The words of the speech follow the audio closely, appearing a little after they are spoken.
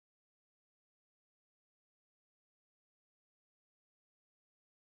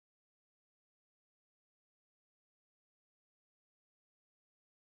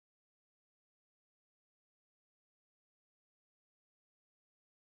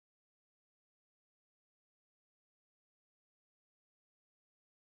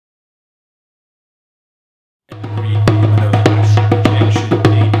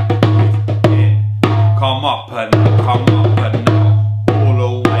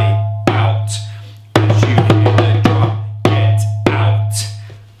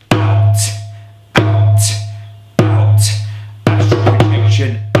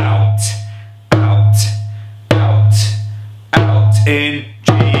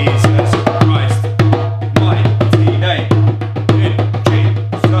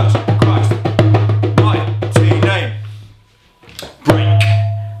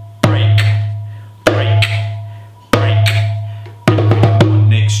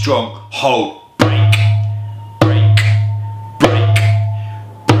stronghold. Break, break, break,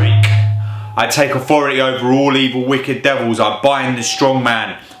 break. I take authority over all evil, wicked devils. I bind the strong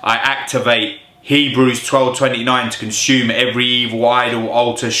man. I activate EP021 to consume every evil idol,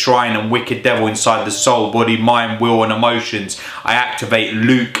 altar, shrine and wicked devil inside the soul, body, mind, will and emotions. I activate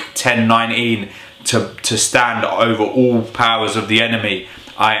Luke 10:19 to stand over all powers of the enemy.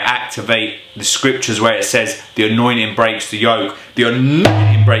 I activate the scriptures where it says the anointing breaks the yoke. The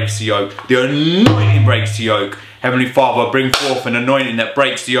anointing breaks the yoke. The anointing breaks the yoke. Heavenly Father, bring forth an anointing that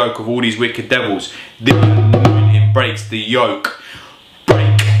breaks the yoke of all these wicked devils. The anointing breaks the yoke.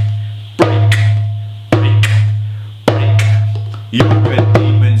 Break, break, break, break. Yoke of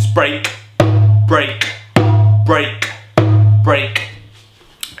demons, break, break, break, break.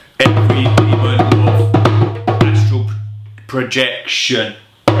 Every demon of astral projection,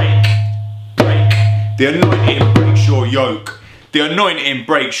 break, break. The anointing breaks your yoke. The anointing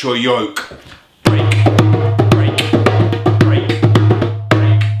breaks your yoke. Break, break, break,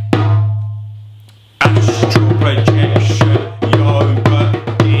 break. Astral projection, yoga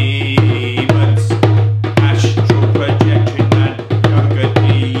demons. Astral projection and yoga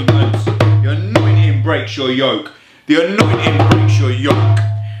demons. The anointing breaks your yoke. The anointing breaks your yoke.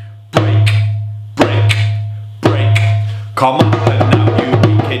 Break, break, break. Come up and now, you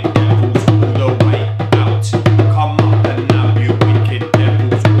wicked devils, all the way out. Come up and now, you wicked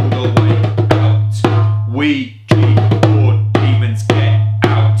devils, all the way out. Ouija board demons, get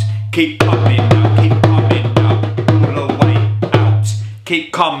out. Keep coming now, keep coming now, all the way out. Keep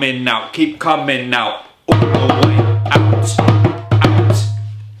coming now, keep coming now, all the way out. Out,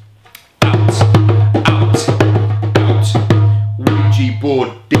 out, out, out. Ouija board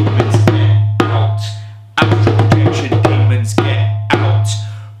demons, get out. Astral projection demons, get out.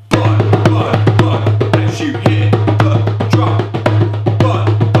 Burn, burn, burn as you hit the drum. Burn,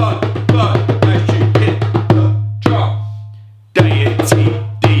 burn, burn as you hit the drum. Deity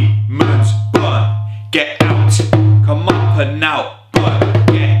demons, burn, get out. Come up and out, burn,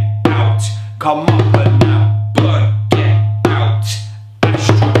 get out. Come up and out, burn, get out.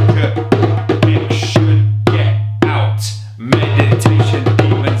 Astral projection, get out. Meditation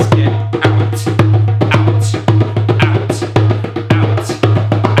demons, get out. Out, out, out,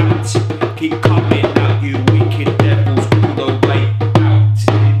 out. Keep coming out, you wicked devils, all the way out.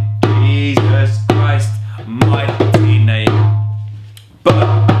 In Jesus Christ, mighty name. Burn,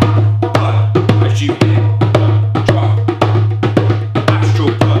 burn as you hit the drum.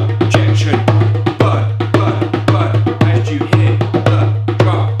 Astral projection, burn, burn, burn as you hit the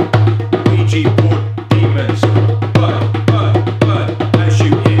drum. Ouija board demons, burn, burn, burn as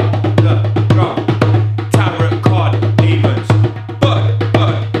you hit the drum. Tarot card demons, burn,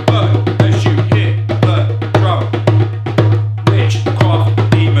 burn, burn as you hit the drum. Witchcraft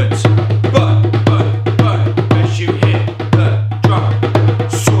demons, burn, burn, burn as you hit the drum.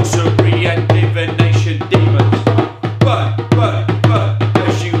 Sorcery and divination demons, burn, burn, burn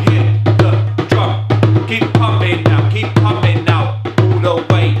as you hit the drum. Keep coming now, keep coming now, all the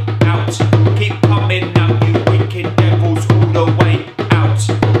way out. Keep coming now, you wicked devils, all the way out.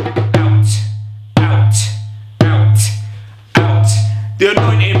 Out, out, out, out. The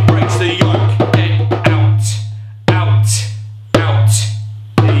anointing breaks the yoke. Get out, out, out.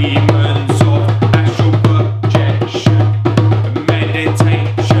 Demons of astral projection,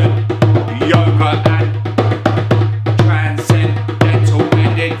 meditation, yoga and transcendental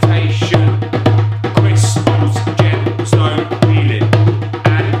meditation, crystals, gemstone healing,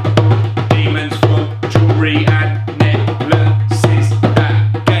 and demons from jewelry and necklaces that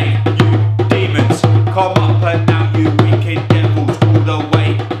gave you demons. Come up and now, you wicked devils, all the way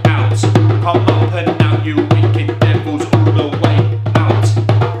out. Come up and now, you wicked devils, all the way out.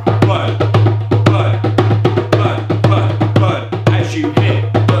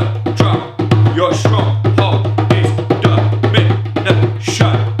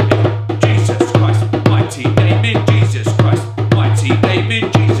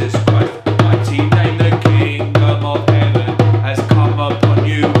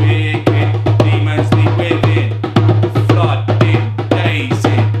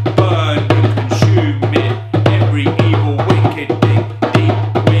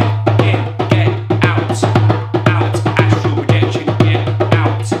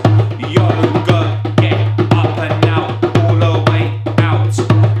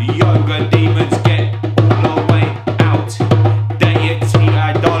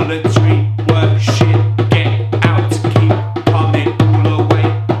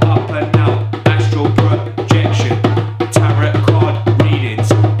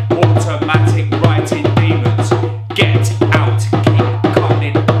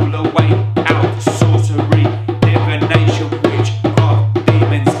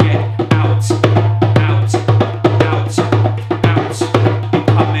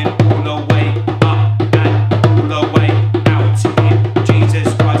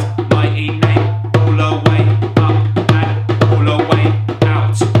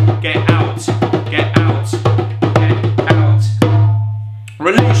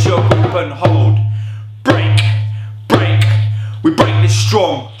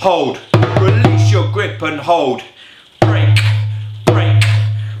 strong hold. Release your grip and hold. Break, break.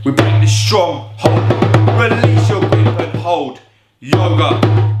 We break the strong hold. Release your grip and hold. Yoga,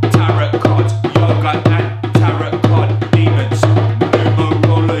 tarot cards, yoga and tarot card demons.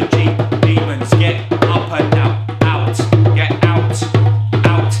 Numerology demons. Get up and out, out, get out,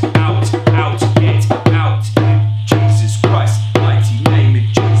 out, out, out, get out. In Jesus Christ, mighty name. In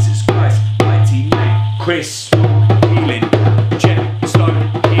Jesus Christ, mighty name. Crystal healing, gemstone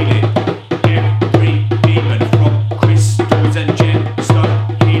healing. Every demon from crystals and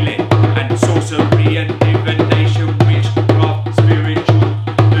gemstone healing and sorcery and divination, witchcraft, spiritual,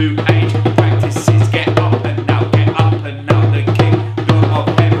 new age practices. Get up and out, get up and out. The kingdom of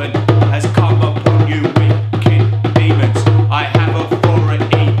heaven has come upon you, wicked demons. I have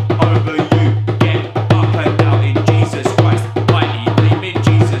authority over you. Get up and out in Jesus Christ, mighty name. In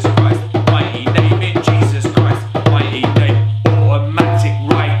Jesus Christ, mighty name. In Jesus Christ, mighty name. Automatic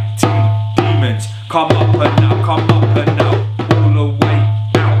writing demons, come up and out, come up and out, all the way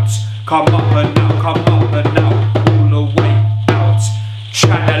out. Come up and out, come up and out, all the way out.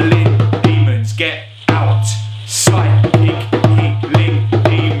 Channeling demons, get out. Psychic healing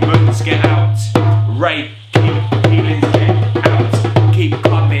demons, get out. Reiki healings, get out. Keep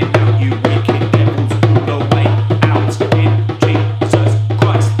coming out, you wicked devils, all the way out. In Jesus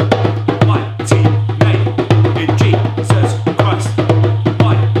Christ, mighty name. In Jesus Christ,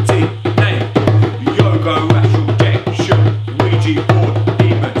 mighty name. Yoga, astral projection, Ouija board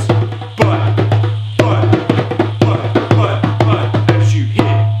demons. Burn, burn, burn, burn, burn. As you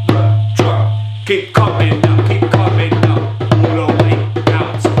hear the drum, keep coming out, all the way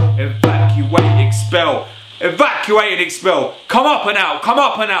out. Evacuate, expel. Evacuate and expel. Come up and out, come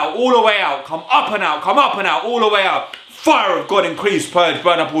up and out, all the way out. Come up and out, come up and out, all the way out. Fire of God, increase, purge,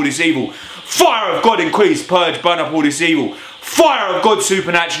 burn up all this evil. Fire of God, increase, purge, burn up all this evil. Fire of God,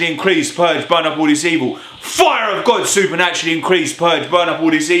 supernaturally increase, purge, burn up all this evil. Fire of God, supernaturally increase, purge, burn up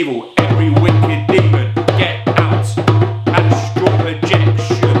all this evil. Every wicked demon, get out. Astral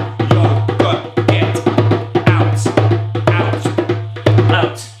projection, yoga, get out, out,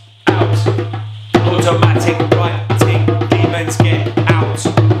 out, out. Automatic writing demons, get out.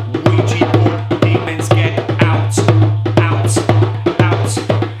 Ouija board demons, get out, out, out,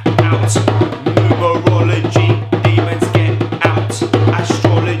 out. Numerology demons, get out.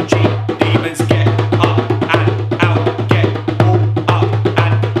 Astrology demons, get up and out. Get all up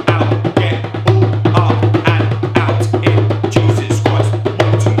and out. Get all up and out. In Jesus Christ,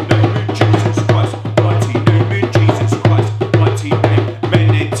 mighty name. In Jesus Christ, mighty name. In Jesus Christ, mighty name.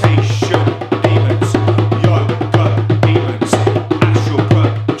 Meditation demons, yoga demons, astral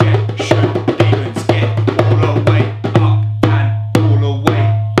projection demons, get all the way up and all the way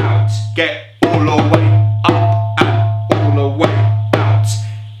out. Get all the way up and all the way out.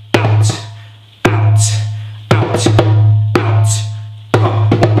 Out, out, out, out. Come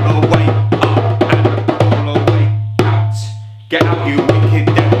all the way up and all the way out. Get out, you wicked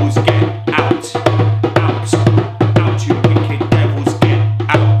devils, get out. Out, out, you wicked devils, get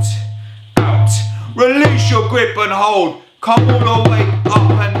out. Out. Release your grip and hold. Come all the way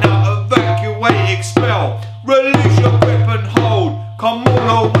up and out. Evacuate, expel. Release your grip and hold. Come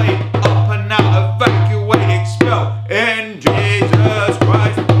all the way up and out. Evacuate, expel. In Jesus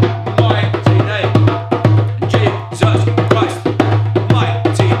Christ, mighty name. Jesus Christ,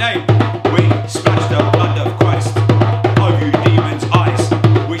 mighty name. We splash the blood of Christ over you demons' eyes.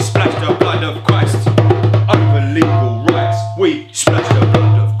 We splash the blood of Christ over legal rights. We splash the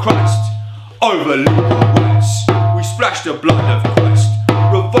blood of Christ over legal rights. We splash the blood of Christ,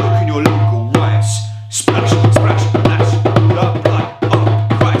 revoking your legal rights. Splash, splash, splash the blood of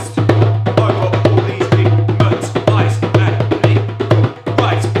Christ over all these demons' eyes and legal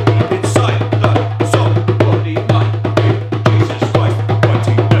rights deep inside the soul, body, mind. In Jesus Christ,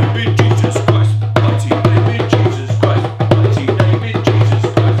 mighty name. In Jesus Christ, mighty name. In Jesus Christ, mighty name. In Jesus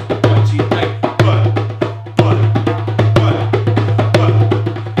Christ, mighty name. Burn, burn, burn, burn, burn,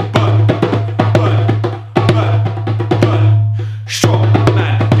 burn, burn, burn. Strong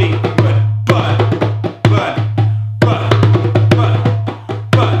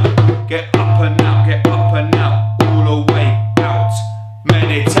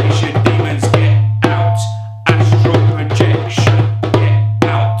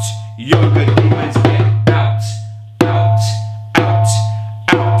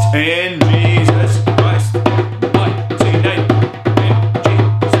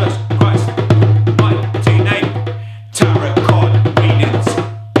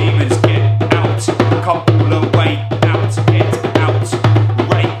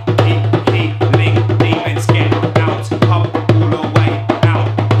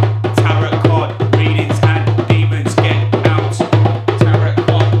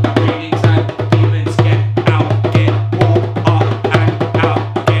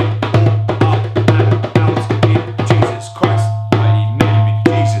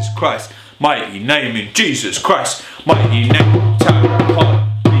Christ. Mighty name in Jesus Christ. Mighty name. Tarot card.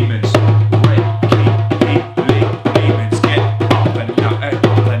 Demons. Red key. Healing. Demons. Get up and out.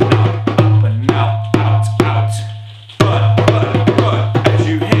 Up and out. Up and out. Out. Burn. Burn. Burn. As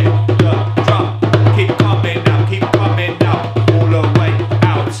you hit the drum. Keep coming out. Keep coming out. All the way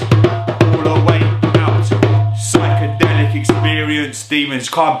out. All the way out. Psychedelic experience. Demons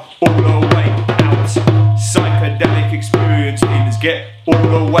come all the way out. Psychedelic experience. Demons get all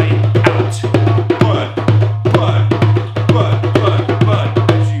the way out. Burn, burn, burn, burn, burn.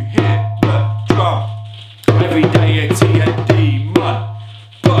 As you hit the drum. Every deity and demon.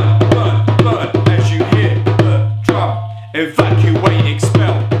 Burn, burn, burn. As you hit the drum. Evacuate,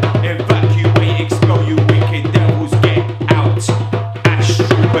 expel. Evacuate, expel. You wicked devils, get out.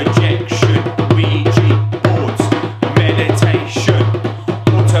 Astral projection. Ouija boards. Meditation.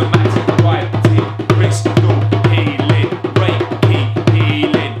 Automatic writing. Crystal healing. Reiki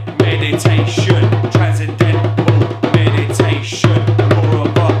healing. Meditation. Transcendental meditation. Law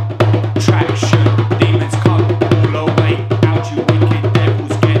of attraction. Demons come all the way out. You wicked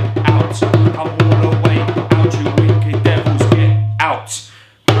devils, get out. Come all the way out. You wicked devils, get out.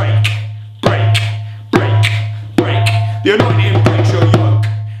 Break, break, break, break. The anointing breaks your yoke.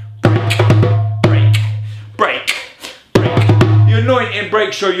 Break, break, break, break. The anointing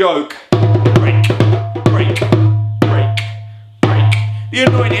breaks your yoke. Break, break, break, break. The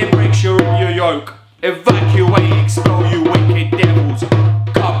anointing breaks your yoke. Evacuate, expel you wicked devils.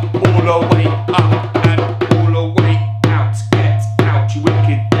 Come all the way up and all the way out. Get out, you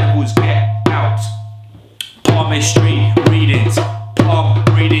wicked devils, get out. Palmistry readings. Palm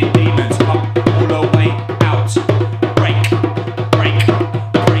reading demons. Come all the way out. Break, break,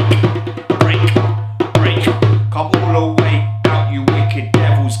 break, break, break. Come all the way out, you wicked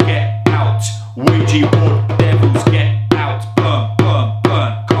devils, get out. Ouija board devils, get out. Burn, burn,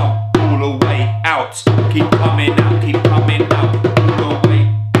 burn. Come all the way out. Keep coming out, keep coming out. All the way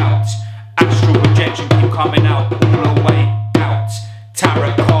out. Astral projection, keep coming out. All the way out.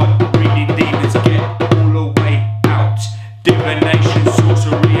 Tarot card reading demons, get all the way out. Divination,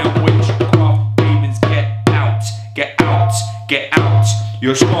 sorcery and witchcraft demons, get out. Get out, get out.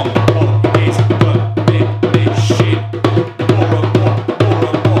 You're strong, is the mission. More and more, more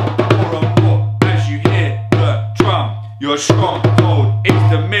and more, more and more. As you hear the drum, your stronghold is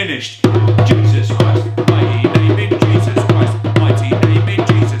diminished. Jesus Christ, mighty name in Jesus Christ, mighty name in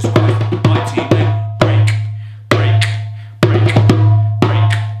Jesus Christ, mighty name. Break, break, break, break,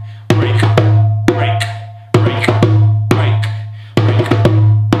 break, break, break, break, break,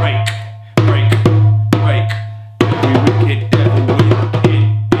 break, break, break. Every wicked devil within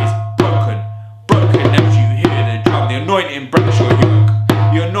is broken, broken as you hear the drum. The anointing breaks your yoke.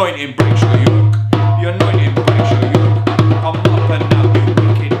 The anointing breaks your yoke. The anointing breaks your yoke. Come up and out, you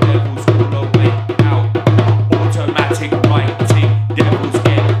wicked devils, all the way out. Automatic writing, devils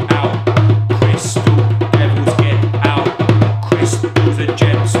get out. Crystal, devils get out. Crystals and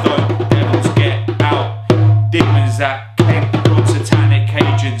gemstone, devils get out. Demons that came from satanic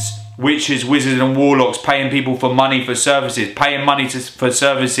agents, witches, wizards and warlocks, paying people for money for services, paying money for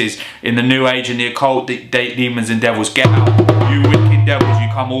services in the new age and the occult. Demons and devils, get out. You wicked devils, you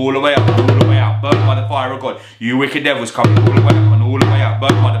come all the way up and all the way out, burned by the fire of God. You wicked devils, come all the way up and all the way out,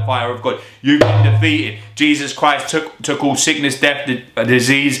 burned by the fire of God. You've been defeated. Jesus Christ took all sickness, death,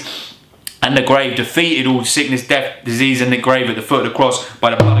 disease and the grave, defeated all sickness, death, disease and the grave at the foot of the cross by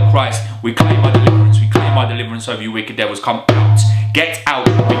the blood of Christ. We claim our deliverance. We claim our deliverance over you wicked devils. Come out. Get out,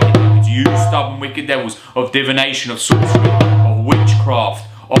 you wicked devils. You stubborn wicked devils of divination, of sorcery, of witchcraft,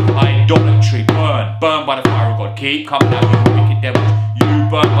 of idolatry. Burn. Burn by the fire of God. Keep coming out, you wicked devils. You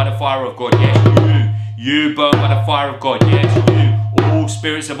burn by the fire of God. Yes, you. You burn by the fire of God. Yes, you. All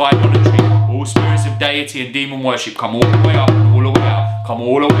spirits of idolatry, all spirits of deity and demon worship, come all the way up and all the way out. Come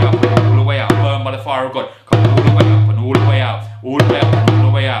all the way up and all the way out. Burn by the fire of God. Come all the way up and all the way out. All the way up and all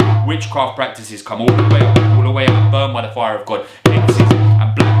the way out. Witchcraft practices, come all the way up and all the way out. Burn by the fire of God. Hexes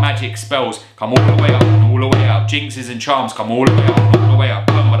and black magic spells, come all the way up and all the way out. Jinxes and charms, come all the way up and all the way out.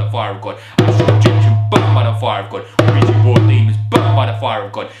 Burn by the fire of God. Astral projection, burn by the fire of God. Ouija board demons, burn by the fire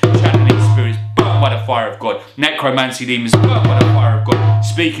of God. Channeling spirits, burn by the fire of God. Necromancy demons, burn by the fire of God.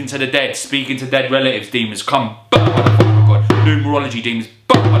 Speaking to the dead, speaking to dead relatives, demons, come burn by the fire of God. Numerology demons,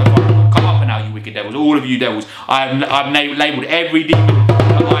 burn by the fire of God. Come up and out, you wicked devils, all of you devils. I've labelled every demon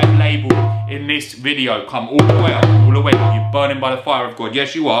that I've labelled in this video. Come all the way up, all the way up. You're burning by the fire of God.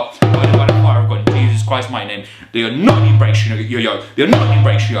 Yes, you are. Burning by the fire of God. In Jesus Christ's mighty name. The anointing breaks your yoke. The anointing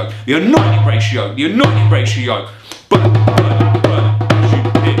breaks your yoke. The anointing breaks your yoke. The anointing breaks your yoke. Burn, burn, burn. As you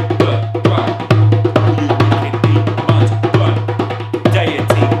hit the drum. You wicked demons, burn.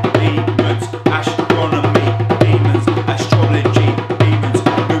 Deity,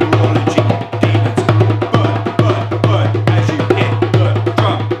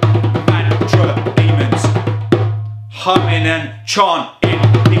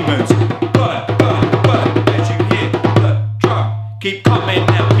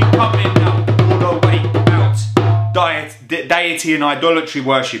 deity and idolatry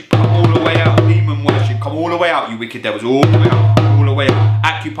worship, come all the way out. Demon worship, come all the way out, you wicked devils, all the way out, all the way out.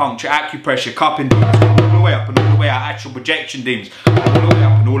 Acupuncture, acupressure, cupping demons, come all the way up and all the way out. Astral projection demons, come all the way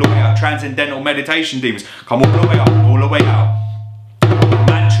up and all the way out. Transcendental meditation demons, come all the way up and all the way out.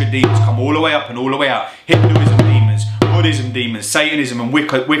 Mantra demons, come all the way up and all the way out. Hinduism demons, Buddhism demons, Satanism and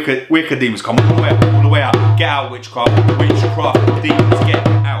Wicca demons, come all the way up and all the way out. Get out, witchcraft demons, get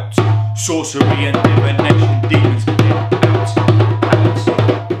out. Sorcery and divination demons, get out.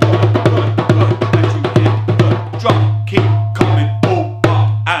 Drop, keep coming all up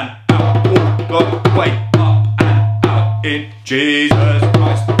and out, all the way up and out. In Jesus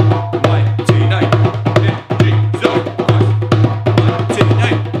Christ, mighty name. In Jesus Christ, mighty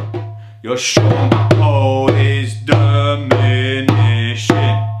name. Your stronghold is diminishing.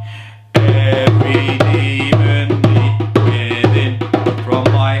 Every demon within, from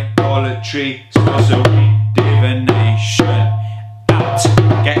idolatry, sorcery, divination. Out,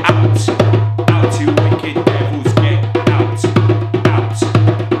 get out, out you wicked devils, get out, out,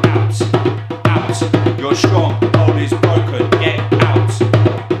 out, out. Your stronghold is broken, get out,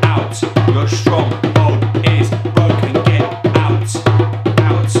 out. Your stronghold is broken, get out,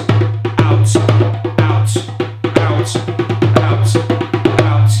 out, out, out, out, out,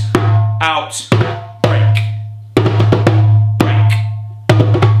 out, out. Break, break,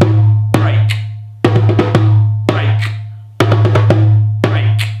 break, break,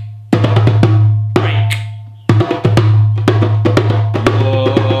 break, break.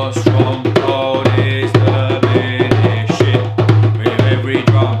 Your stronghold is diminishing. With every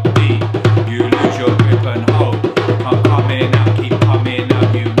drum beat, you lose your grip and hold. I'm coming out, keep coming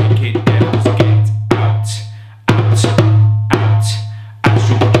out, you wicked devils, get out, out, out.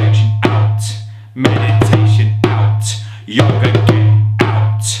 Astral projection, out. Meditation, out. Yoga, get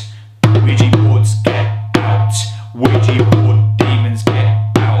out. Ouija boards, get out. Ouija board demons, get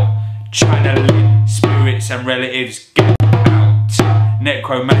out. Channeling spirits and relatives, get out.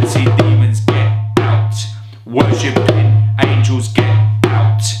 Necromancy demons, get out. Worshipping angels, get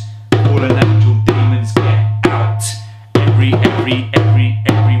out. Fallen angel demons, get out.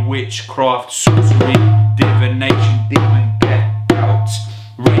 Every witchcraft, sorcery, divination demon, get out.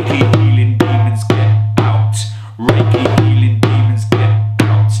 Reiki healing demons, get out. Reiki healing demons, get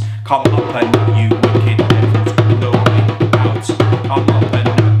out. Come up and out, you wicked devils, all the way out. Come up and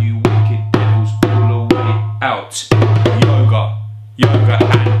out, you wicked devils, all the way out. Yoga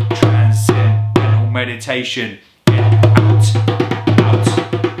and transcendental meditation, get out, out, out,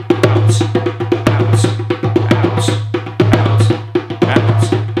 out, out, out, out.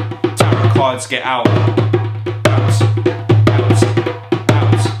 Tarot cards, get out, out, out,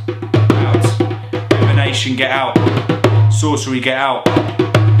 out, out. Divination, get out. Sorcery, get out.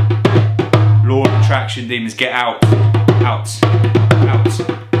 Law of attraction demons, get out, out, out,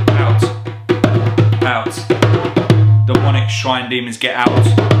 out, out. Demonic shrine demons, get out.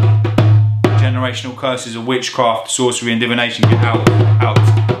 Generational curses of witchcraft, sorcery and divination, get out, out,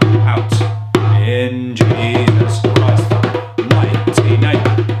 out. In Jesus Christ, mighty name.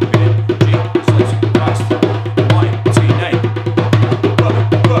 In Jesus Christ, mighty name.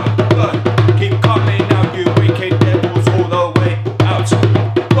 Burn. Keep coming out, you wicked devils, all the way out.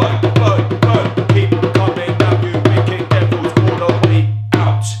 Burn. Keep coming out, you wicked devils, all the way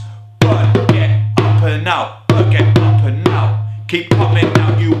out. Burn. Get up and out. Get up and out. Keep coming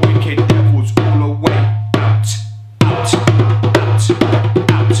out, you wicked devils, all the way out. Out, out, out,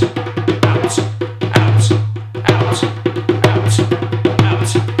 out, out, out, out.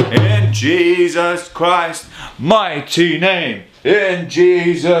 In Jesus Christ, mighty name. In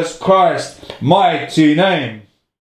Jesus Christ, mighty name.